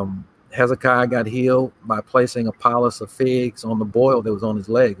 Hezekiah got healed by placing a polis of figs on the boil that was on his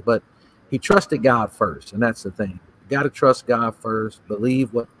leg, but he trusted God first, and that's the thing. Got to trust God first.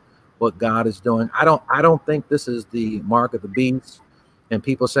 Believe what God is doing. I don't think this is the mark of the beast. And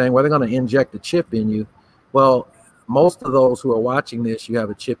people saying, well, they're going to inject a chip in you. Well, most of those who are watching this, you have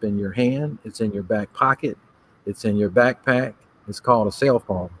a chip in your hand. It's in your back pocket. It's in your backpack. It's called a cell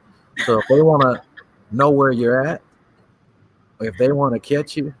phone. So if they want to know where you're at, if they want to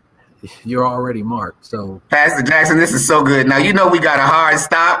catch you, you're already marked. So Pastor Jackson, this is so good. Now, we got a hard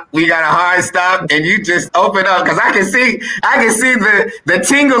stop. And you just open up, because I can see the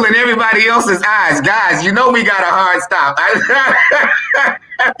tingle in everybody else's eyes. Guys, we got a hard stop.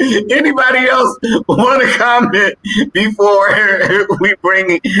 Anybody else want to comment before we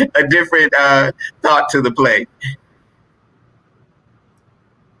bring a different thought to the plate?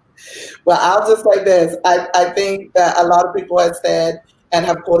 Well, I'll just say this. I think that a lot of people have said and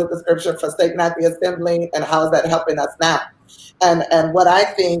have quoted the scripture, forsake not the assembly, and how is that helping us now? And what I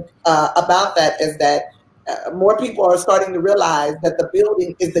think about that is that more people are starting to realize that the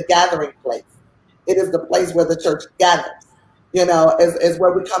building is the gathering place. It is the place where the church gathers, is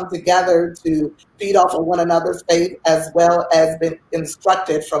where we come together to feed off of one another's faith, as well as been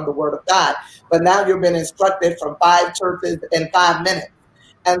instructed from the word of God. But now you've been instructed from 5 churches in 5 minutes.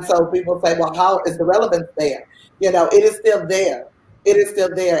 And so people say, well, how is the relevance there? It is still there. It is still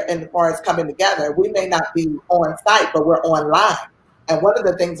there as far as coming together. We may not be on site, but we're online. And one of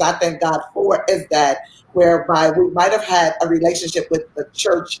the things I thank God for is that whereby we might have had a relationship with the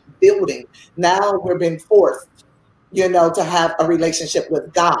church building, now we're being forced, to have a relationship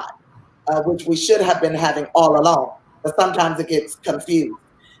with God, which we should have been having all along. But sometimes it gets confused.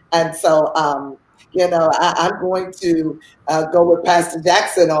 And so, I'm going to go with Pastor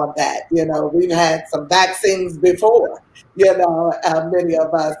Jackson on that. We've had some vaccines before, many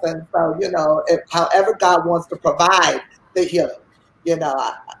of us. And so, if however God wants to provide the healing,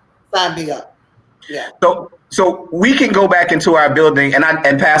 sign me up. Yeah. So we can go back into our building, and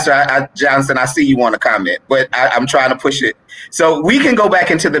Pastor Johnson, I see you want to comment, but I'm trying to push it. So we can go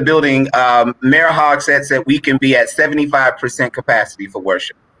back into the building. Mayor Hogsett said we can be at 75% capacity for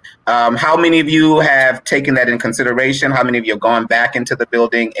worship. How many of you have taken that in consideration? How many of you have gone back into the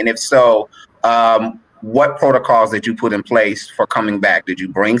building? And if so, what protocols did you put in place for coming back? Did you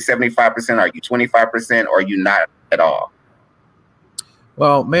bring 75%? Are you 25%? Or are you not at all?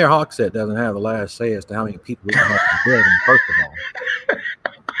 Well, Mayor Hogsett doesn't have the last say as to how many people we can have in the building, first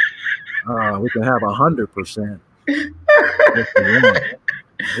of all. We can have 100%.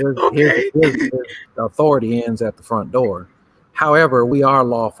 His authority ends at the front door. However, we are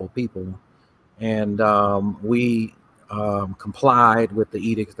lawful people, and we complied with the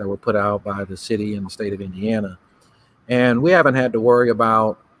edicts that were put out by the city and the state of Indiana. And we haven't had to worry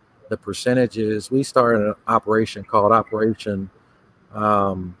about the percentages. We started an operation called Operation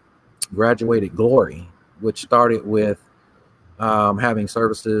Graduated Glory, which started with having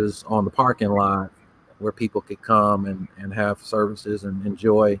services on the parking lot where people could come and have services and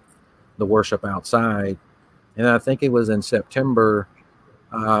enjoy the worship outside. And I think it was in September,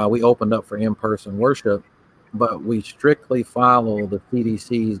 we opened up for in-person worship, but we strictly follow the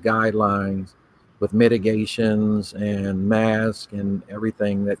CDC's guidelines with mitigations and masks and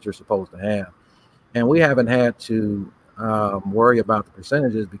everything that you're supposed to have. And we haven't had to worry about the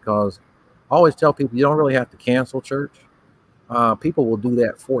percentages, because I always tell people you don't really have to cancel church. People will do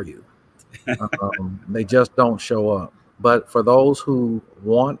that for you. They just don't show up. But for those who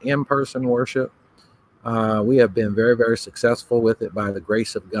want in-person worship, we have been very, very successful with it by the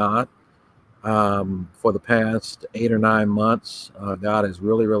grace of God. For the past 8 or 9 months, God has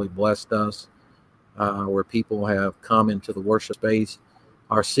really, really blessed us where people have come into the worship space.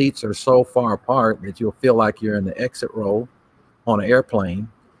 Our seats are so far apart that you'll feel like you're in the exit row on an airplane,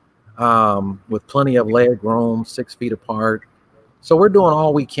 with plenty of leg room, 6 feet apart. So we're doing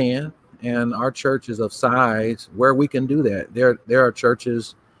all we can, and our church is of size where we can do that. There are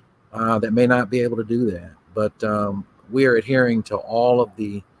churches that may not be able to do that, but we are adhering to all of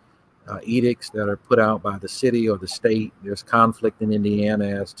the edicts that are put out by the city or the state. There's conflict in Indiana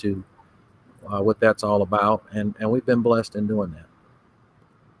as to what that's all about, and we've been blessed in doing that.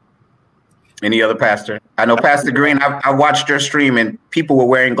 Any other pastor? I know Pastor Green, I watched your stream and people were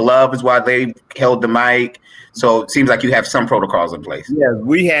wearing gloves while they held the mic. So it seems like you have some protocols in place. Yeah,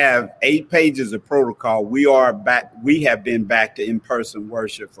 we have 8 pages of protocol. We are back. We have been back to in-person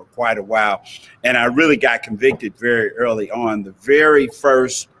worship for quite a while. And I really got convicted very early on. The very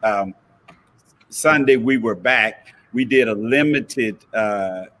first Sunday we were back, we did a limited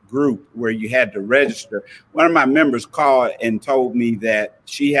group where you had to register. One of my members called and told me that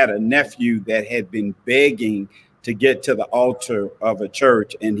she had a nephew that had been begging to get to the altar of a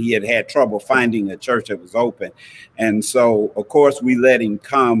church, and he had trouble finding a church that was open. And so, of course, we let him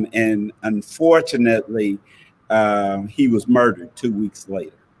come, and unfortunately, he was murdered 2 weeks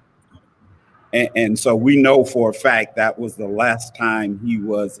later. And so we know for a fact that was the last time he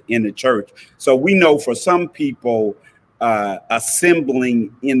was in a church. So we know for some people,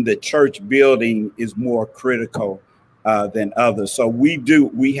 assembling in the church building is more critical than others. So we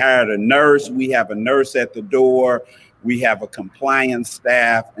hired a nurse. We have a nurse at the door. We have a compliance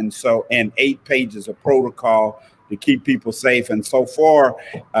staff. And 8 pages of protocol to keep people safe. And so far,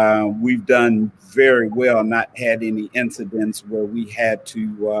 we've done very well, not had any incidents where we had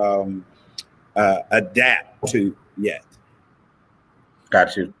to adapt to yet.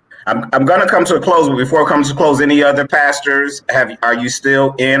 Got you. I'm going to come to a close, but before it comes to close, any other pastors? Are you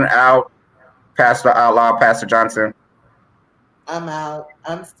still in, out? Pastor Outlaw, Pastor Johnson? I'm out.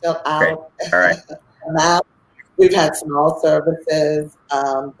 I'm still out. Okay. All right. I'm out. We've had small services,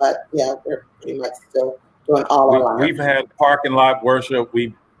 but yeah, we're pretty much still doing all our lives. We've had parking lot worship.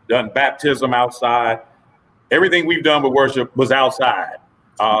 We've done baptism outside. Everything we've done with worship was outside.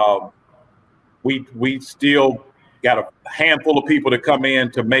 We still got a handful of people to come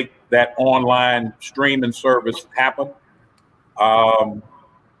in to make that online streaming service happen.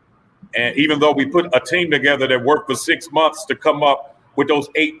 And even though we put a team together that worked for 6 months to come up with those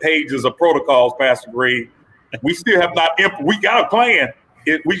 8 pages of protocols, Pastor Green, we still have not, we got a plan.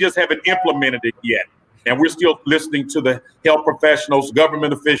 We just haven't implemented it yet. And we're still listening to the health professionals,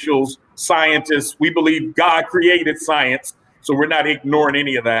 government officials, scientists. We believe God created science, so we're not ignoring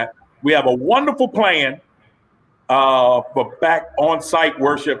any of that. We have a wonderful plan for back on-site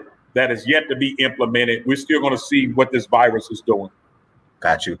worship that is yet to be implemented. We're still going to see what this virus is doing.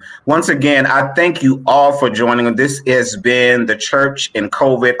 Got you. Once again, I thank you all for joining. This has been the Church in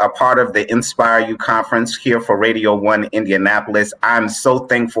COVID, a part of the Inspire You conference here for Radio 1 Indianapolis. I'm so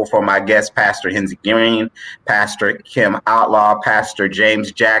thankful for my guests, Pastor Hinsey Green, Pastor Kim Outlaw, Pastor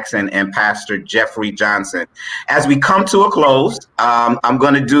James Jackson, and Pastor Jeffrey Johnson. As we come to a close, I'm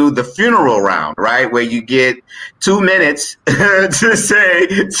going to do the funeral round, right, where you get 2 minutes to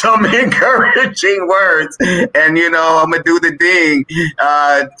say some encouraging words. And, I'm going to do the ding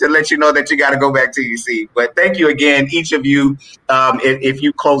to let you know that you got to go back to your seat. But thank you again, each of you. If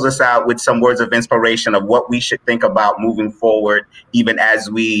you close us out with some words of inspiration of what we should think about moving forward, even as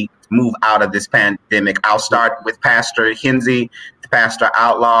we move out of this pandemic. I'll start with Pastor Hinsey, Pastor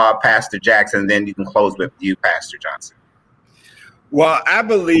Outlaw, Pastor Jackson, then you can close with you, Pastor Johnson. Well, I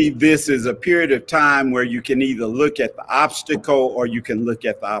believe this is a period of time where you can either look at the obstacle or you can look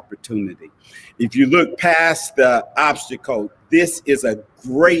at the opportunity. If you look past the obstacle, this is a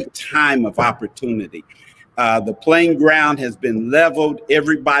great time of opportunity. The playing ground has been leveled.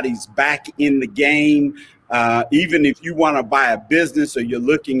 Everybody's back in the game. Even if you want to buy a business or you're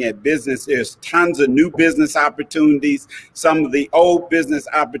looking at business, there's tons of new business opportunities. Some of the old business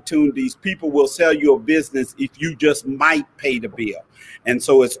opportunities, people will sell you a business if you just might pay the bill. And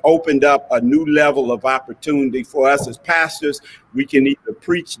so it's opened up a new level of opportunity for us as pastors. We can either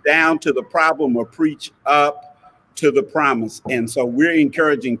preach down to the problem or preach up to the promise. And so we're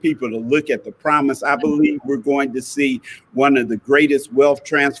encouraging people to look at the promise. I believe we're going to see one of the greatest wealth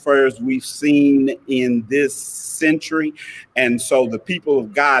transfers we've seen in this century. And so the people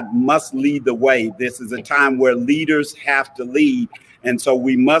of God must lead the way. This is a time where leaders have to lead. And so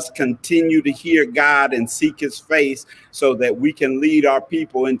we must continue to hear God and seek his face so that we can lead our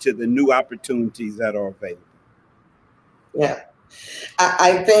people into the new opportunities that are available. Yeah.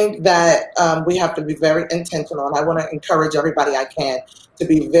 I think that we have to be very intentional, and I want to encourage everybody I can to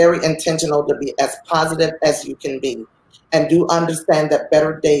be very intentional, to be as positive as you can be, and do understand that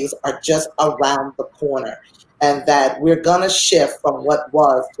better days are just around the corner, and that we're going to shift from what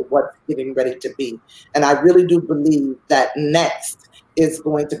was to what's getting ready to be. And I really do believe that next is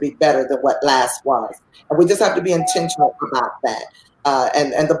going to be better than what last was. And we just have to be intentional about that.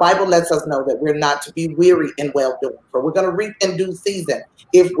 And the Bible lets us know that we're not to be weary in well-doing, for we're going to reap in due season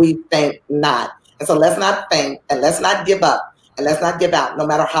if we faint not. And so let's not faint, and let's not give up, and let's not give out, no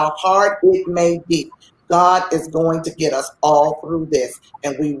matter how hard it may be. God is going to get us all through this,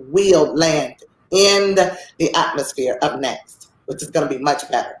 and we will land in the atmosphere of next, which is going to be much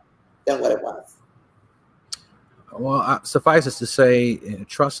better than what it was. Well, suffice it to say,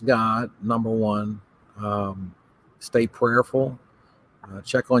 trust God, number one. Stay prayerful.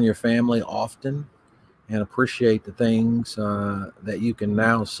 Check on your family often, and appreciate the things that you can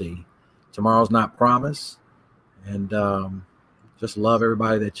now see. Tomorrow's not promised, and just love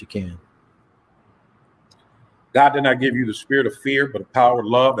everybody that you can. God did not give you the spirit of fear, but a power of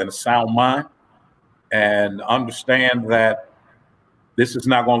love and a sound mind. And understand that this is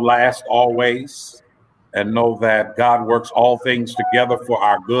not going to last always, and know that God works all things together for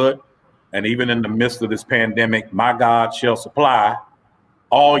our good. And even in the midst of this pandemic, my God shall supply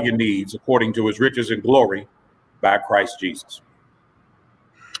all your needs according to his riches and glory by Christ Jesus.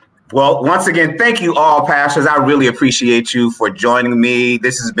 Well, once again, thank you all, pastors. I really appreciate you for joining me.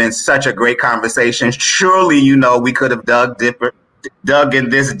 This has been such a great conversation. Surely, we could have dug in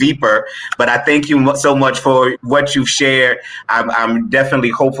this deeper, but I thank you so much for what you've shared. I'm definitely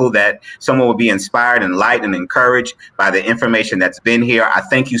hopeful that someone will be inspired, enlightened, and encouraged by the information that's been here. I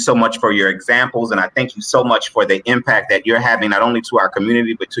thank you so much for your examples, and I thank you so much for the impact that you're having, not only to our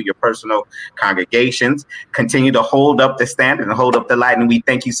community, but to your personal congregations. Continue to hold up the standard and hold up the light, and we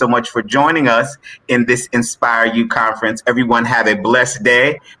thank you so much for joining us in this Inspire You conference. Everyone have a blessed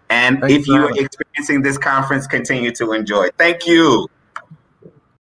day, and if you're experiencing this conference, continue to enjoy. Thank you.